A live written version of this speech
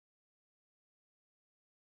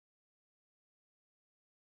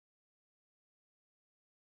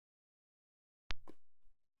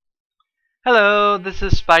Hello, this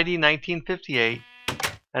is Spidey1958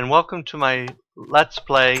 and welcome to my Let's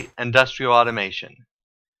Play Industrial Automation.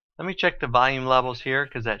 Let me check the volume levels here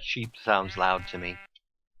because that sheep sounds loud to me.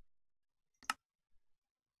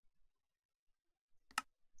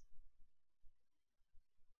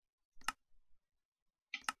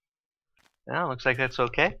 Now, looks like that's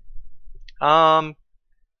okay. Last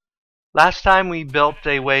time we built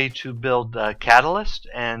a way to build a catalyst,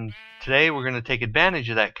 and today we're going to take advantage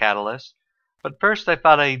of that catalyst. But first I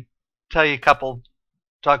thought I'd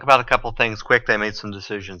talk about a couple things quick that I made some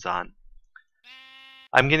decisions on.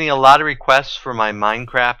 I'm getting a lot of requests for my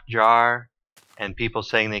Minecraft jar and people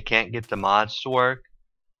saying they can't get the mods to work.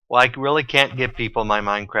 Well, I really can't give people my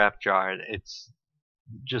Minecraft jar. It's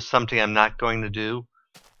just something I'm not going to do.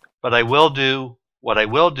 But what I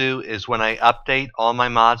will do is when I update all my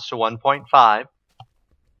mods to 1.5,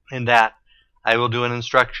 in that I will do an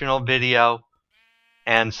instructional video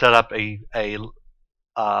and set up a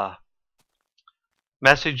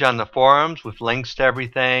message on the forums with links to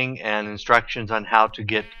everything and instructions on how to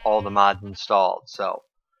get all the mods installed. So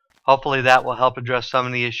hopefully that will help address some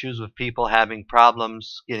of the issues with people having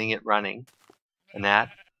problems getting it running and that.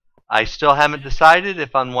 I still haven't decided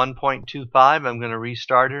if on 1.25 I'm going to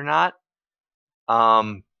restart or not.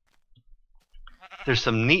 There's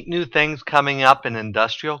some neat new things coming up in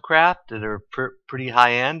Industrial Craft that are pretty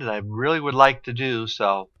high end that I really would like to do,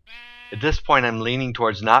 so at this point I'm leaning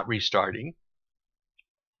towards not restarting.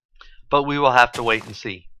 But we will have to wait and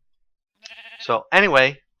see. So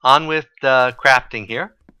anyway, on with the crafting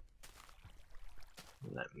here.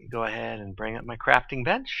 Let me go ahead and bring up my crafting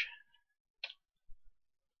bench.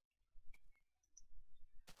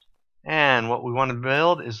 And what we want to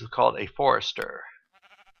build is called a Forester.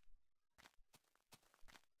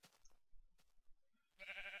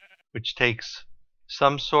 Which takes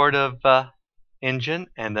some sort of engine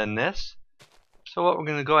and then this. So what we're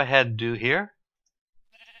going to go ahead and do here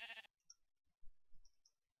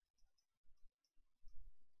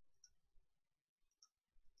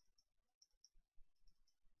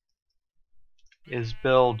is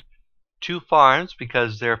build 2 farms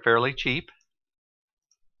because they're fairly cheap.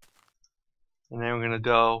 And then we're going to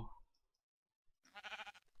go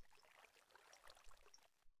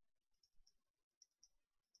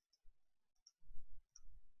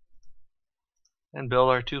and build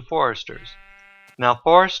our 2 foresters. Now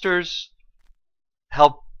foresters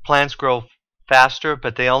help plants grow faster,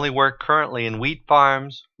 but they only work currently in wheat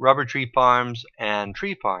farms, rubber tree farms, and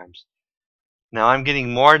tree farms. Now I'm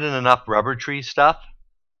getting more than enough rubber tree stuff.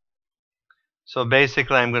 So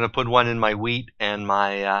basically I'm going to put one in my wheat and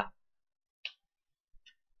my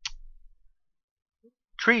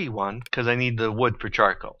tree one because I need the wood for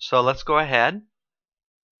charcoal. So let's go ahead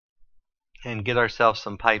and get ourselves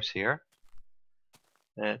some pipes here.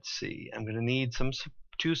 Let's see, I'm going to need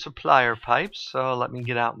 2 supplier pipes, so let me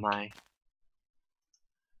get out my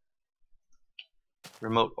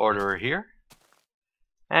remote orderer here.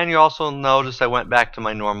 And you also notice I went back to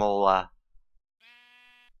my normal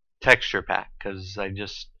texture pack because I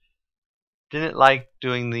just didn't like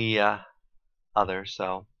doing the other.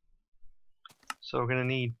 So we're going to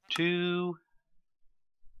need 2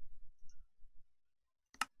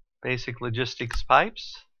 basic logistics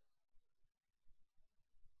pipes.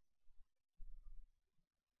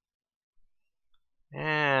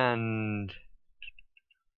 And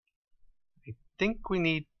I think we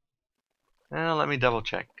need, let me double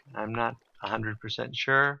check. I'm not 100%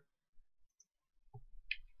 sure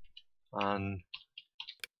on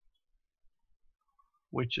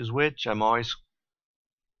which is which. I'm always,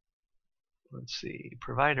 let's see,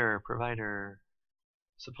 provider,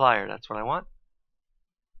 supplier, that's what I want.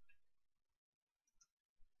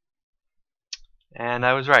 And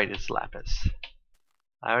I was right, it's lapis.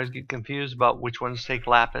 I always get confused about which ones take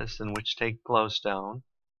lapis and which take glowstone.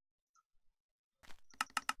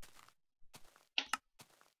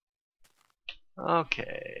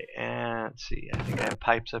 Okay, and let's see, I think I have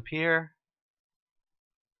pipes up here.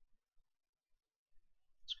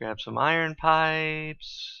 Let's grab some iron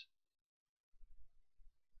pipes.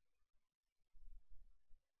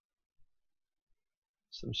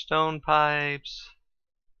 Some stone pipes.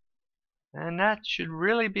 And that should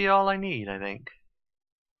really be all I need, I think.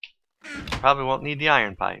 Probably won't need the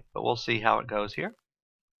iron pipe, but we'll see how it goes here.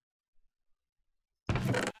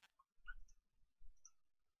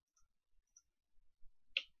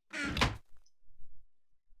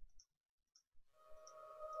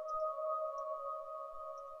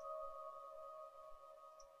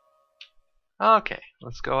 Okay,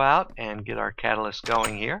 let's go out and get our catalyst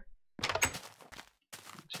going here.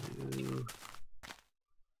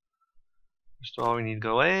 There's First of all, we need to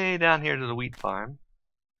go way down here to the wheat farm.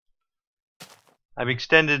 I've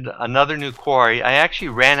extended another new quarry. I actually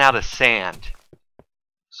ran out of sand.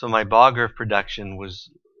 So my bog earth production was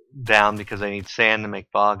down because I need sand to make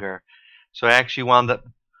bog earth. So I actually wound up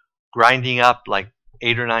grinding up like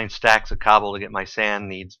 8 or 9 stacks of cobble to get my sand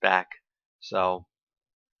needs back. So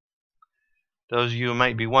those of you who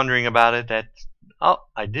might be wondering about it, oh,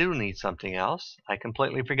 I do need something else. I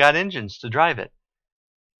completely forgot engines to drive it.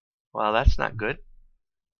 Well, that's not good.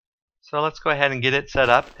 So let's go ahead and get it set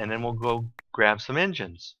up, and then we'll go grab some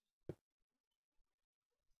engines.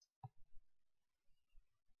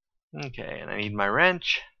 Okay, and I need my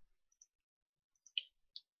wrench.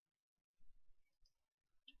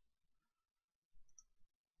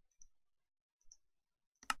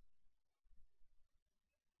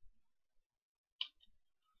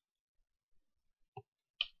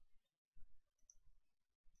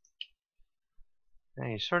 Now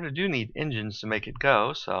you sort of do need engines to make it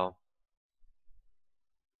go, so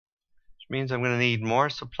which means I'm going to need more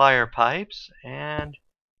supplier pipes and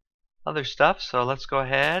other stuff. So let's go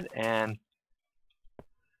ahead and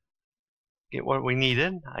get what we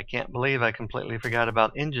needed. I can't believe I completely forgot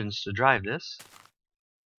about engines to drive this.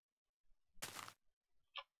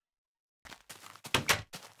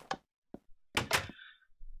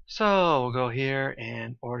 So we'll go here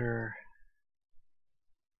and order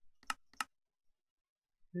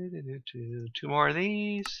 2 more of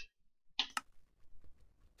these.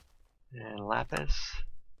 And lapis.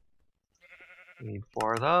 We need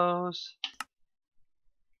 4 of those.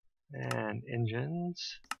 And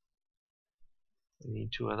engines. We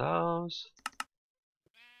need 2 of those.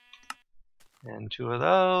 And 2 of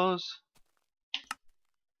those.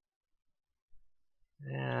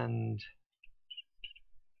 And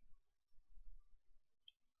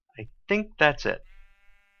I think that's it.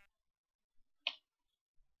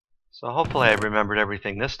 So hopefully I remembered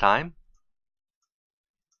everything this time.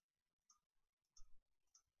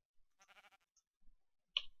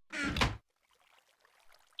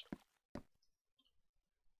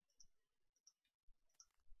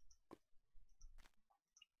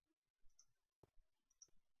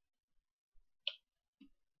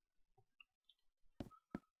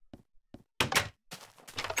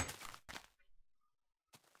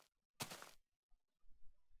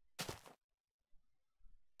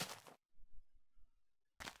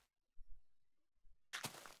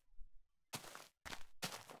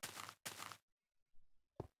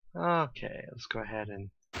 Okay, let's go ahead and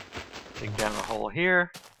dig down a hole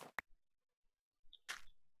here.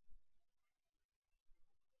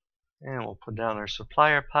 And we'll put down our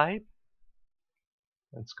supplier pipe.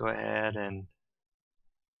 Let's go ahead and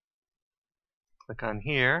click on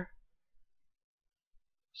here.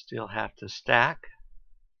 Still have to stack.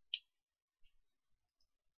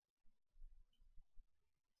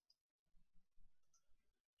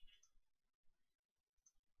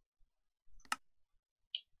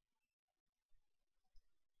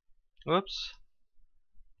 Whoops.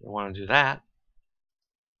 Don't want to do that.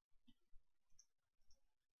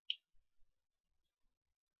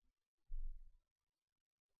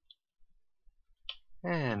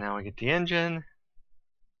 And now we get the engine.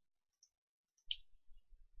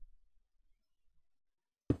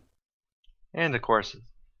 And of course,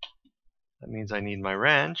 that means I need my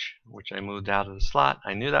wrench, which I moved out of the slot.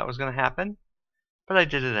 I knew that was going to happen, but I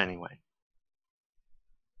did it anyway.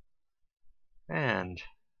 And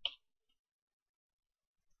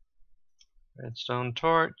redstone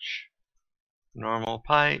torch, normal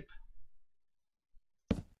pipe.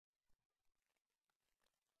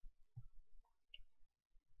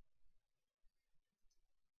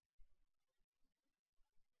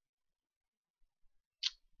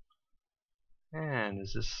 And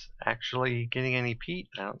is this actually getting any peat?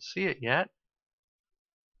 I don't see it yet.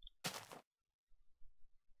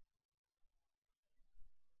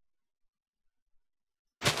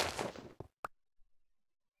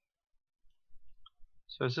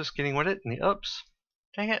 So is this getting what it needs? Oops.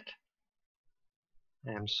 Dang it.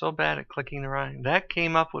 I am so bad at clicking the right. That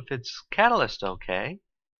came up with its catalyst okay.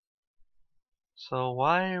 So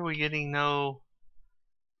why are we getting no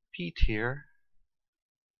peat here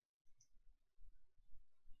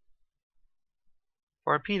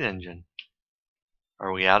for a peat engine?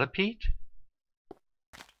 Are we out of peat?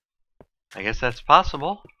 I guess that's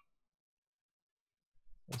possible.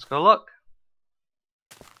 Let's go look.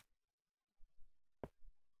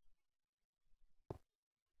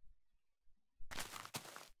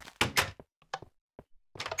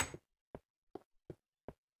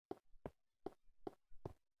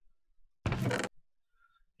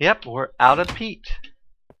 Yep, we're out of peat.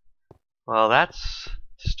 Well, that's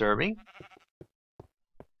disturbing.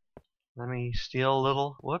 Let me steal a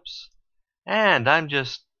little. Whoops. And I'm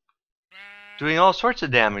just doing all sorts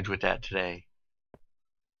of damage with that today.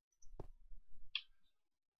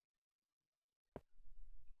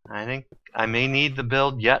 I think I may need to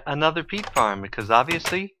build yet another peat farm because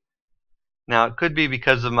obviously, now it could be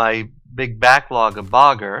because of my big backlog of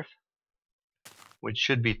bog earth, which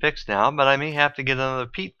should be fixed now, but I may have to get another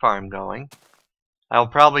peat farm going. I'll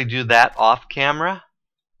probably do that off camera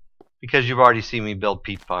because you've already seen me build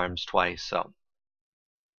peat farms twice. So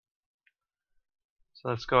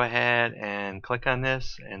let's go ahead and click on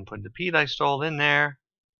this and put the peat I stole in there.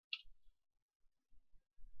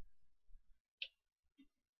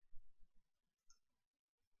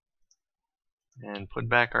 And put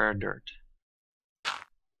back our dirt.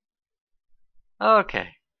 Okay.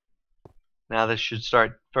 Now this should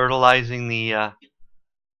start fertilizing the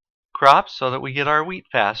crops so that we get our wheat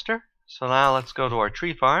faster. So now let's go to our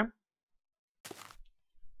tree farm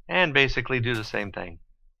and basically do the same thing.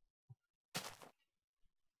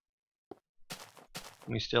 Let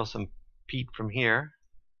me steal some peat from here.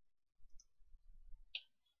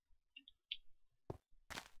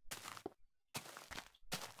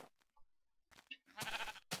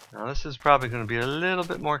 Now this is probably going to be a little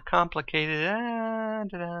bit more complicated.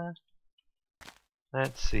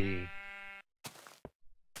 Let's see.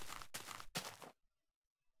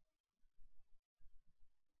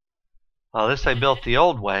 Well, this I built the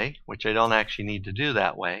old way, which I don't actually need to do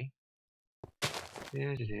that way.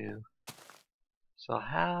 So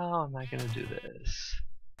how am I going to do this?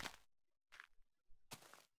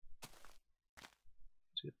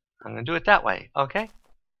 I'm going to do it that way, okay?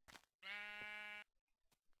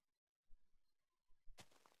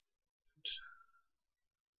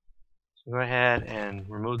 So go ahead and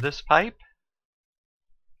remove this pipe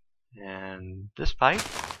and this pipe,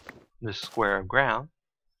 this square of ground.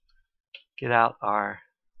 Get out our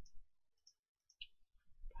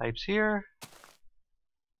pipes here.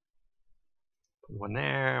 Put one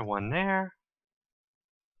there, one there.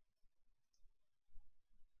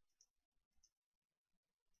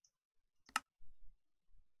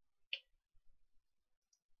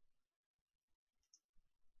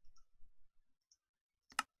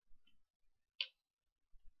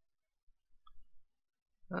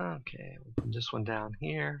 Okay, we'll put this one down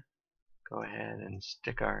here. Go ahead and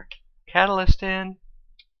stick our catalyst in.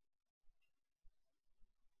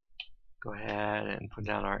 Go ahead and put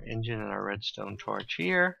down our engine and our redstone torch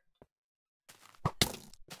here.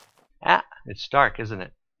 Ah, it's dark, isn't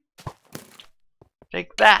it?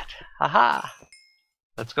 Take that! Haha!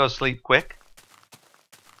 Let's go sleep quick.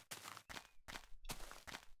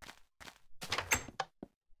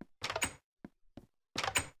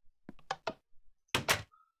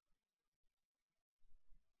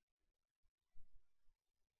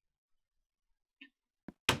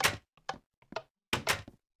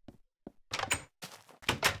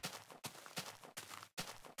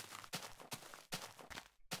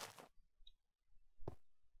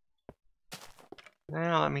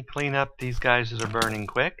 Now let me clean up these guys that are burning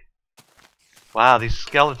quick. Wow, these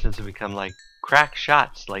skeletons have become like crack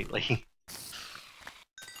shots lately.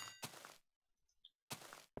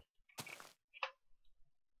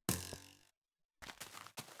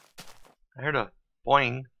 I heard a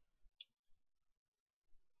boing.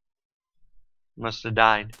 Must have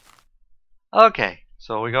died. Okay,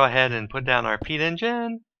 so we go ahead and put down our peat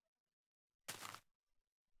engine.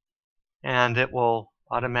 And it will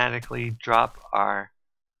automatically drop our...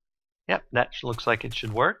 Yep, that looks like it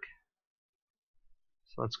should work.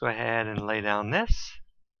 So let's go ahead and lay down this.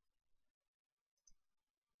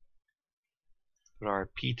 Put our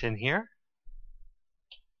peat in here.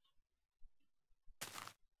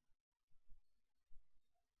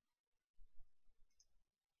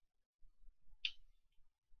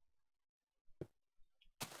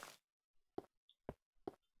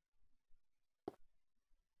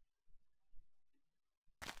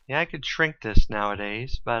 Yeah, I could shrink this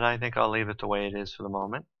nowadays, but I think I'll leave it the way it is for the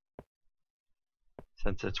moment,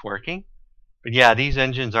 since it's working. But yeah, these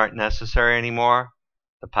engines aren't necessary anymore.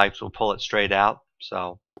 The pipes will pull it straight out,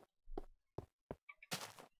 so.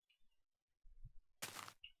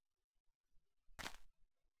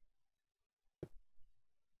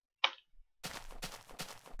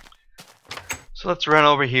 So let's run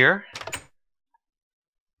over here.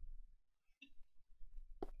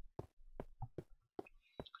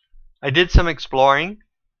 I did some exploring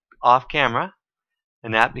off camera,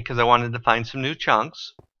 and that because I wanted to find some new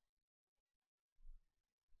chunks.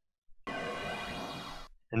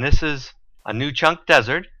 And this is a new chunk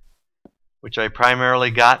desert, which I primarily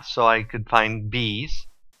got so I could find bees.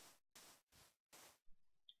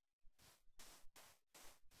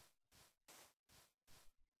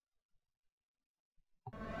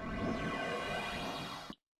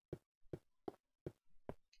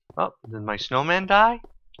 Oh, did my snowman die?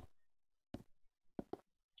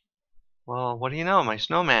 Well, what do you know? My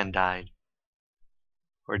snowman died.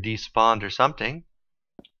 Or despawned or something.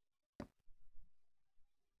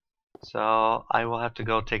 So I will have to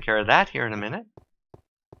go take care of that here in a minute.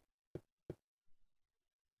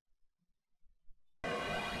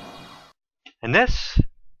 And this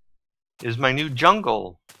is my new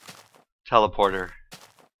jungle teleporter.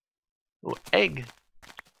 Little egg.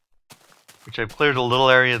 Which I've cleared a little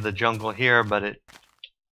area of the jungle here, but it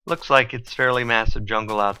looks like it's fairly massive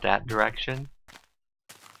jungle out that direction.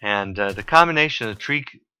 And the combination of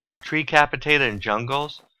Treecapitator and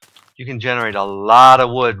jungles, you can generate a lot of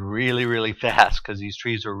wood really, really fast because these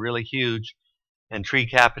trees are really huge, and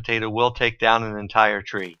Treecapitator will take down an entire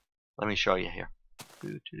tree. Let me show you here.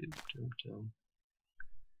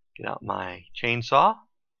 Get out my chainsaw.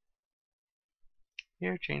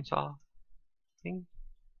 Here, chainsaw. Ding.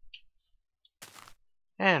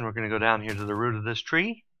 And we're going to go down here to the root of this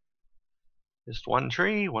tree. Just one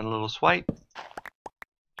tree, one little swipe.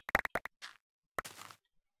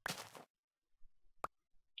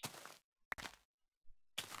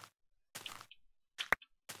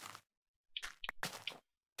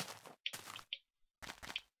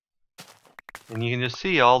 And you can just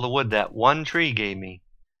see all the wood that one tree gave me.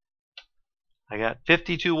 I got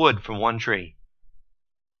 52 wood from one tree.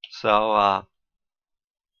 So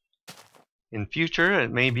in future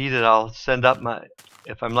it may be that I'll send up my,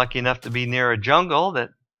 if I'm lucky enough to be near a jungle, that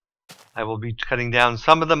I will be cutting down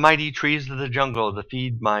some of the mighty trees of the jungle to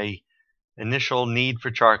feed my initial need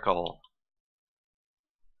for charcoal.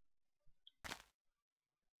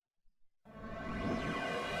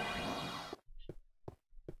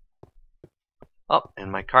 Oh,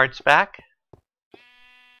 and my cart's back.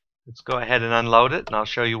 Let's go ahead and unload it, and I'll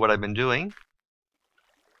show you what I've been doing.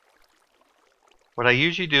 What I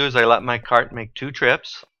usually do is I let my cart make 2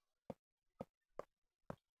 trips.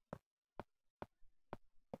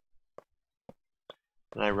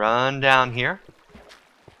 And I run down here.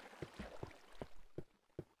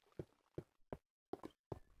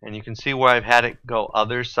 And you can see where I've had it go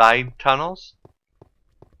other side tunnels.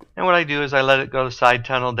 And what I do is I let it go the side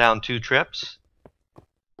tunnel down 2 trips.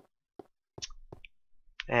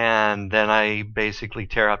 And then I basically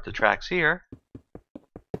tear up the tracks here.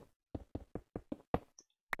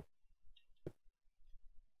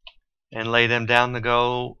 And lay them down to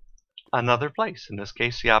go another place, in this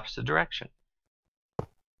case the opposite direction.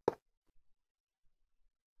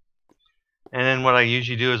 And then what I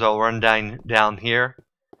usually do is I'll run down here,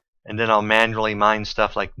 and then I'll manually mine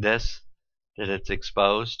stuff like this, that it's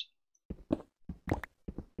exposed.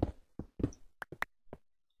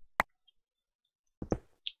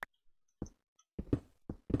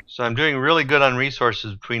 So I'm doing really good on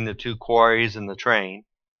resources between the 2 quarries and the train.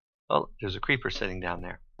 Oh, there's a creeper sitting down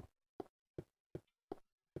there.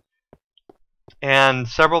 And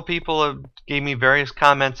several people have gave me various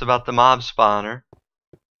comments about the mob spawner.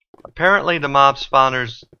 Apparently the mob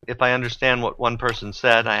spawners, if I understand what one person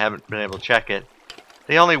said, I haven't been able to check it,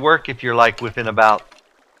 they only work if you're like within about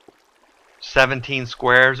 17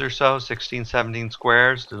 squares or so, 16, 17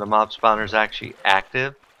 squares, do the mob spawners actually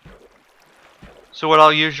active. So what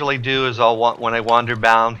I'll usually do is when I wander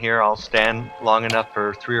down here, I'll stand long enough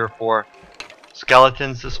for 3 or 4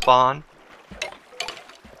 skeletons to spawn.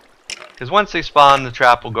 Because once they spawn, the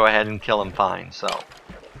trap will go ahead and kill them fine. So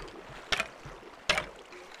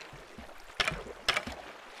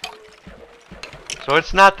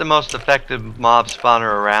it's not the most effective mob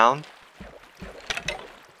spawner around.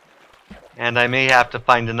 And I may have to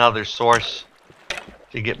find another source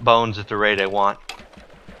to get bones at the rate I want.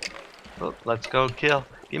 Oh, let's go kill.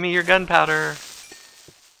 Give me your gunpowder.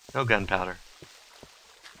 No gunpowder.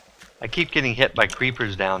 I keep getting hit by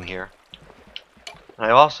creepers down here. And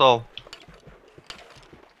I also,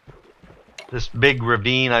 this big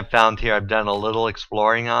ravine I've found here, I've done a little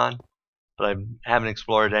exploring on, but I haven't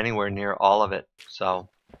explored anywhere near all of it. So,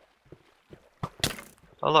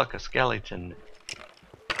 oh look, a skeleton.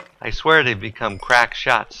 I swear they've become crack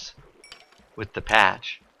shots with the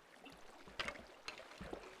patch.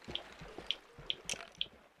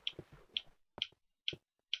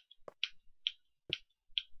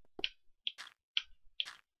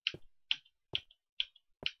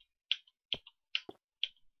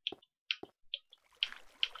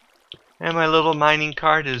 And my little mining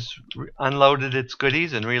cart has unloaded its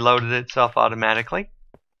goodies and reloaded itself automatically.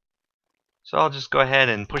 So I'll just go ahead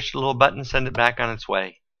and push the little button and send it back on its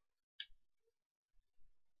way.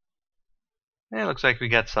 And it looks like we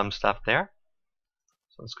got some stuff there.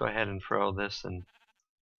 So let's go ahead and throw this and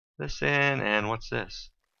this in. And what's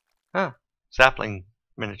this? Huh, sapling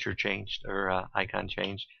miniature changed, or icon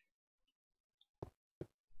changed.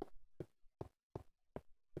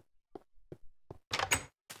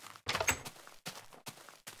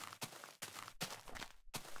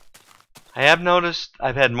 I have noticed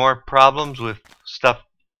I've had more problems with stuff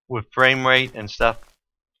with frame rate and stuff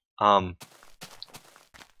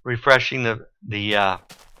refreshing the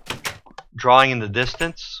drawing in the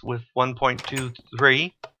distance with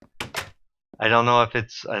 1.23. I don't know if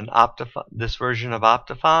it's this version of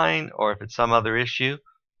Optifine or if it's some other issue.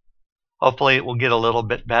 Hopefully it will get a little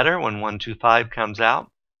bit better when 1.25 comes out.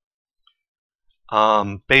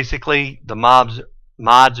 Basically, the mods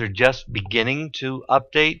are just beginning to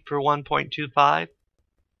update for 1.25.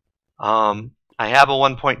 I have a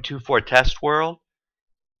 1.24 test world,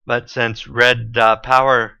 but since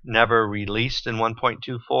Redpower never released in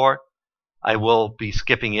 1.24, I will be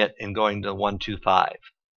skipping it and going to 1.25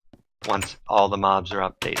 once all the mobs are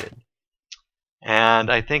updated. And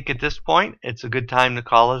I think at this point it's a good time to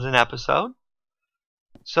call it an episode.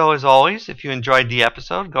 So as always, if you enjoyed the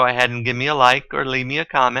episode, go ahead and give me a like or leave me a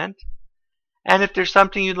comment. And if there's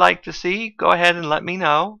something you'd like to see, go ahead and let me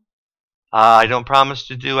know. I don't promise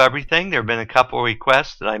to do everything. There have been a couple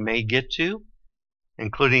requests that I may get to,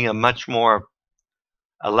 including a much more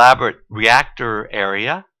elaborate reactor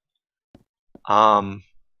area. And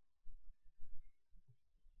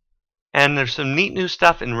there's some neat new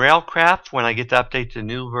stuff in Railcraft when I get to update the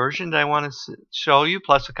new version that I want to show you,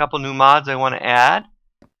 plus a couple new mods I want to add.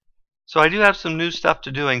 So I do have some new stuff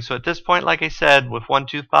to doing. So at this point, like I said, with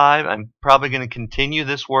 1.25, I'm probably going to continue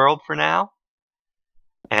this world for now.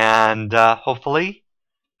 And hopefully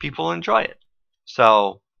people enjoy it.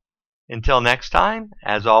 So until next time,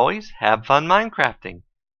 as always, have fun Minecrafting.